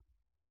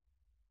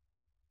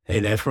Hey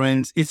there,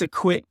 friends. It's a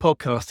quick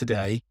podcast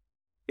today.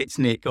 It's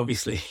Nick,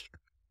 obviously.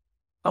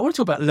 I want to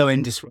talk about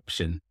low-end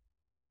disruption.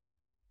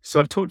 So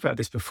I've talked about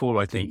this before,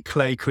 I think.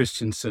 Clay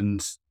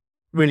Christensen's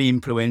really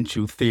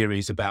influential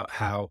theories about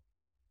how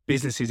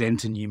businesses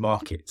enter new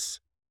markets.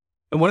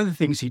 And one of the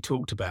things he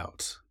talked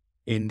about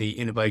in The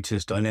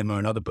Innovator's Dilemma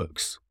and other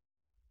books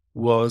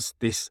was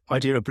this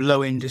idea of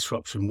low-end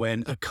disruption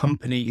when a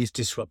company is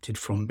disrupted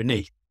from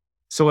beneath.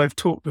 So I've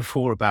talked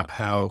before about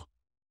how,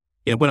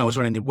 when I was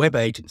running the web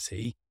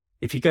agency,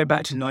 if you go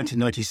back to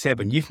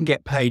 1997, you can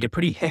get paid a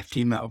pretty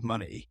hefty amount of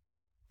money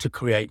to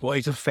create what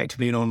is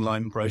effectively an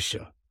online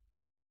brochure.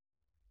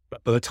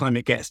 But by the time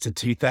it gets to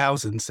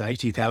 2000, say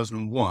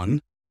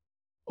 2001,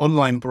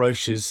 online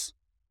brochures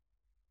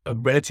are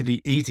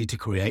relatively easy to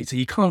create. So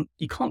you can't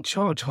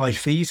charge high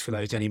fees for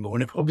those anymore.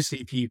 And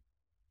obviously,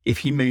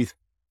 if you move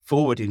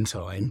forward in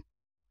time,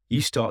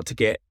 you start to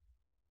get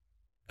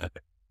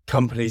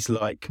companies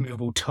like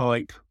Movable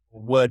Type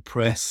or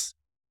WordPress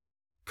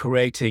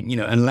creating,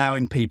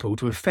 allowing people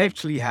to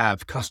effectively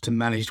have custom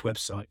managed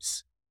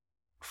websites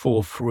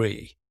for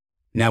free.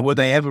 Now, were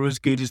they ever as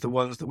good as the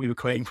ones that we were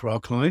creating for our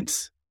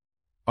clients?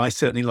 I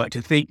certainly like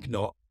to think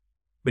not.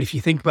 But if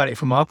you think about it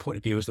from our point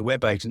of view as the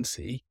web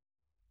agency,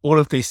 all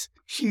of this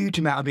huge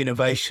amount of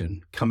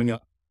innovation coming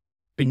up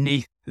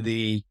beneath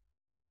this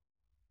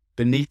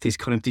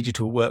kind of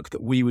digital work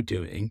that we were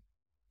doing,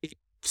 it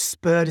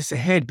spurred us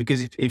ahead,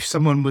 because if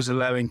someone was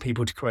allowing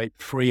people to create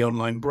free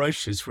online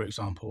brochures, for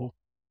example,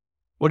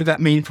 what did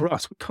that mean for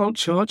us? We can't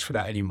charge for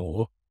that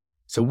anymore.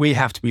 So we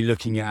have to be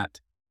looking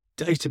at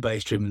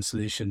database-driven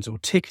solutions or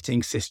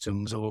ticketing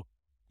systems or,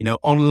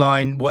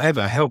 online,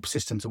 whatever, help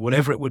systems or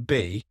whatever it would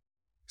be.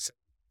 So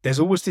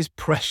there's always this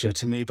pressure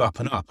to move up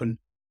and up. And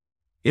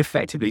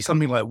effectively,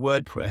 something like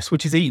WordPress,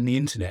 which is eating the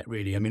internet,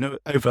 really. I mean,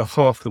 over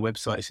half the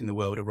websites in the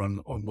world are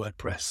run on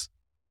WordPress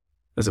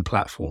as a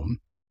platform.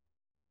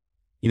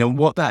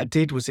 What that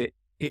did was it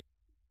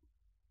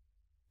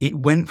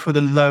went for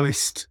the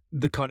lowest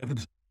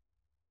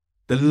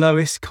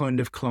kind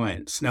of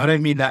clients. Now, I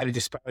don't mean that in a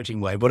disparaging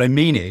way. What I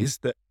mean is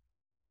that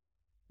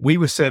we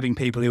were serving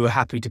people who were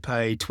happy to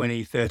pay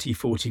 20, 30,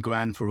 40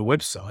 grand for a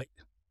website.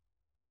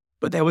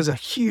 But there was a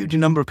huge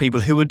number of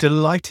people who were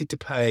delighted to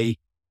pay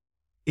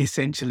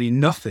essentially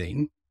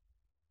nothing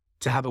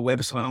to have a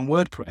website on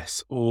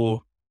WordPress,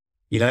 or,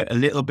 a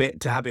little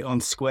bit to have it on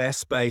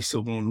Squarespace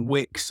or on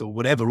Wix or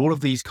whatever. All of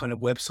these kind of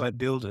website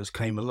builders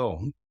came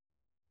along,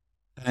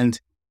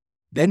 and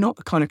they're not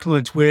the kind of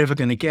clients we're ever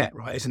going to get,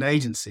 right? As an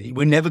agency,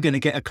 we're never going to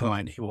get a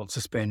client who wants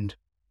to spend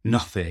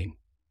nothing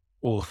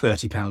or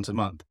 £30 a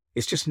month.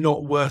 It's just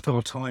not worth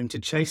our time to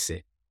chase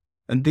it.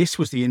 And this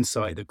was the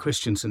insight that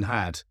Christensen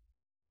had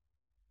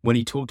when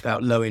he talked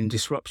about low-end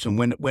disruption.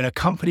 When a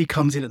company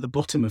comes in at the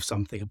bottom of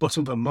something, the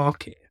bottom of a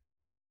market,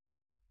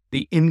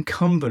 the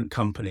incumbent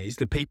companies,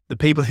 the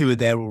people who are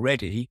there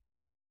already,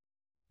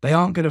 they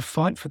aren't going to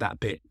fight for that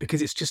bit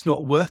because it's just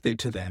not worth it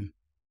to them.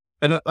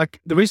 And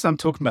the reason I'm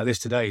talking about this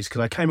today is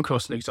because I came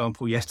across an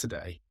example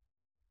yesterday.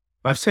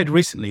 I've said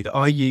recently that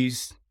I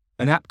use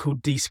an app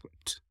called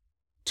Descript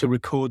to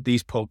record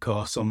these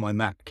podcasts on my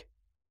Mac.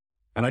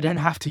 And I don't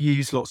have to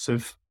use lots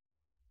of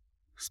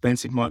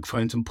expensive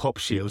microphones and pop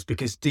shields,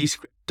 because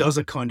Descript does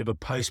a kind of a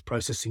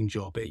post-processing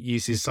job. It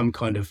uses some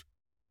kind of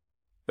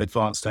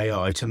advanced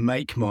AI to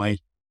make my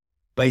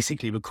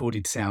basically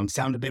recorded sound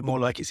a bit more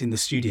like it's in the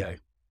studio.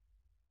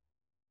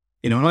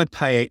 And I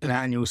pay an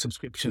annual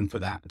subscription for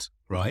that,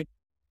 right?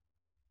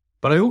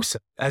 But I also,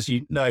 as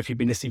you know, if you've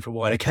been listening for a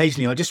while,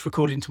 occasionally I just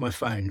record into my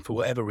phone for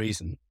whatever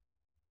reason.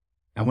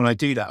 And when I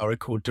do that, I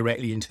record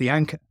directly into the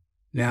Anchor.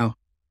 Now,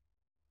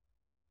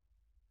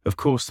 of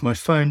course, my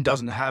phone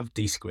doesn't have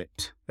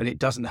Descript, and it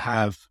doesn't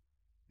have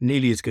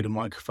nearly as good a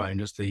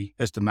microphone as the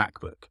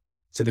MacBook.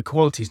 So the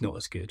quality's not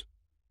as good.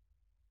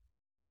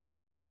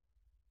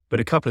 But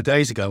a couple of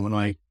days ago, when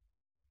I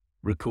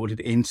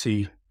recorded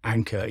into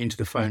Anchor, into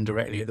the phone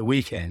directly at the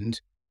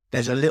weekend,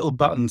 there's a little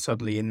button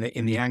suddenly in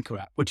the Anchor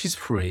app, which is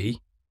free,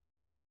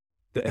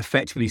 that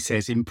effectively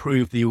says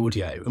improve the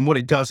audio. And what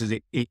it does is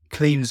it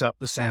cleans up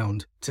the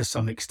sound to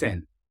some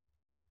extent.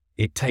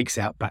 It takes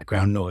out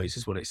background noise,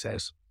 is what it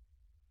says.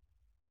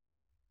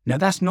 Now,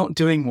 that's not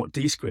doing what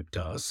Descript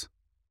does,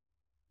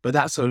 but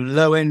that's a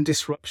low-end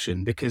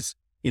disruption, because,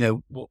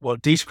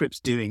 what Descript's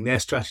doing, their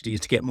strategy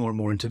is to get more and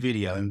more into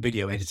video and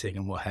video editing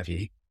and what have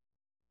you,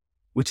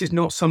 which is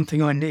not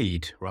something I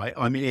need, right?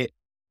 I mean, it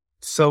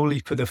solely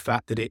for the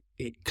fact that it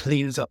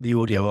cleans up the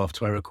audio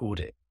after I record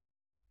it.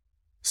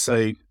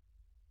 So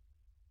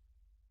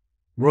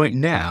right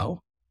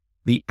now,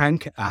 the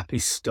Anchor app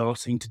is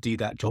starting to do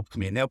that job for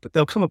me. And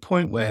there'll come a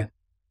point where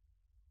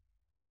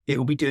it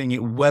will be doing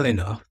it well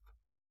enough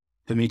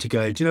for me to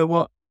go, do you know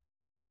what?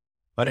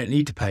 I don't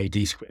need to pay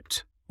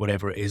Descript,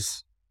 whatever it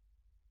is,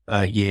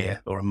 a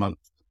year or a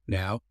month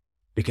now,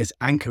 because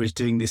Anchor is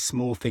doing this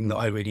small thing that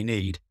I really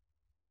need.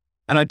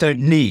 And I don't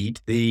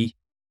need the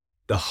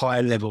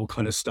higher level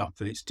kind of stuff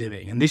that it's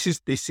doing. And this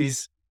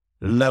is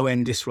low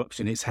end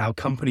disruption. It's how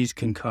companies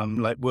can come,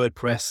 like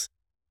WordPress,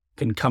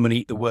 can come and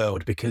eat the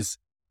world, because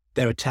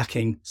they're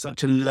attacking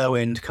such a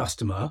low-end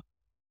customer.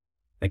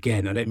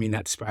 Again, I don't mean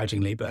that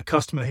disparagingly, but a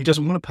customer who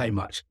doesn't want to pay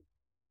much.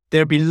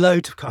 There'll be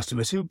loads of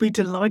customers who will be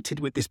delighted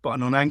with this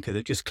button on Anchor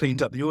that just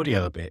cleans up the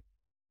audio a bit.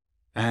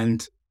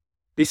 And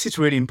this is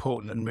really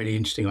important and really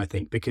interesting, I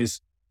think,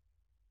 because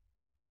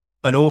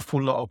an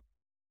awful lot of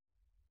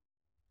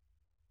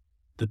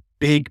the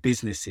big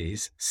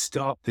businesses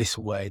start this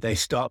way. They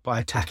start by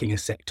attacking a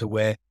sector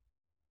where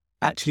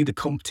actually the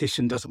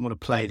competition doesn't want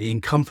to play. The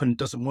incumbent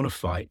doesn't want to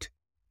fight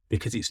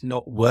because it's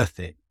not worth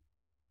it.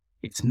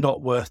 It's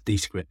not worth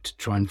Descript to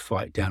try and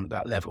fight down at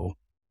that level.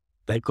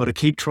 They've got to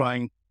keep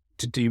trying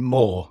to do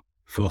more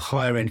for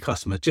higher end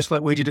customers, just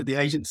like we did at the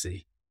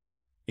agency.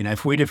 You know,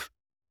 if we'd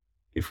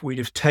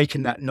have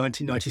taken that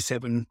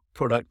 1997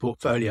 product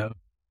portfolio,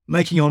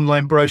 making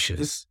online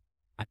brochures,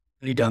 and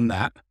only done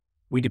that,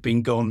 we'd have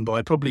been gone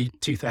by probably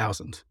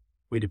 2000.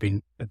 We'd have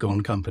been a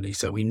gone company.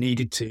 So we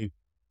needed to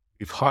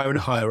move higher and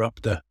higher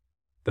up the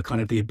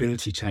kind of the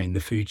ability chain, the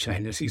food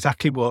chain. That's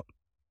exactly what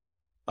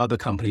other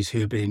companies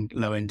who are being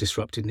low end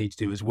disrupted need to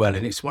do as well.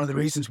 And it's one of the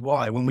reasons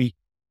why when we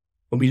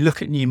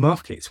look at new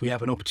markets, we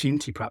have an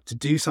opportunity perhaps to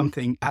do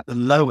something at the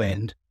low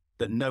end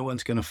that no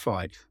one's going to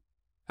fight.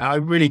 And I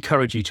really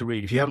encourage you to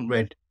read. If you haven't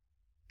read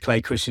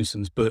Clay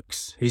Christensen's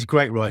books, he's a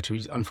great writer.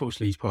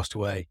 Unfortunately, he's passed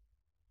away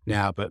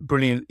now, but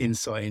brilliant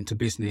insight into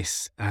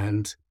business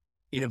and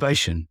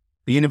innovation.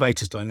 The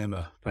Innovator's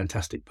Dilemma,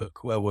 fantastic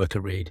book, well worth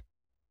a read.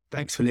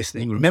 Thanks for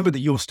listening. Remember that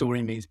your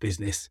story means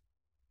business.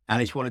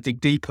 And if you want to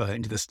dig deeper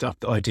into the stuff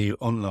that I do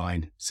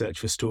online, search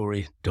for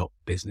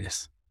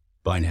story.business.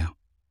 Bye now.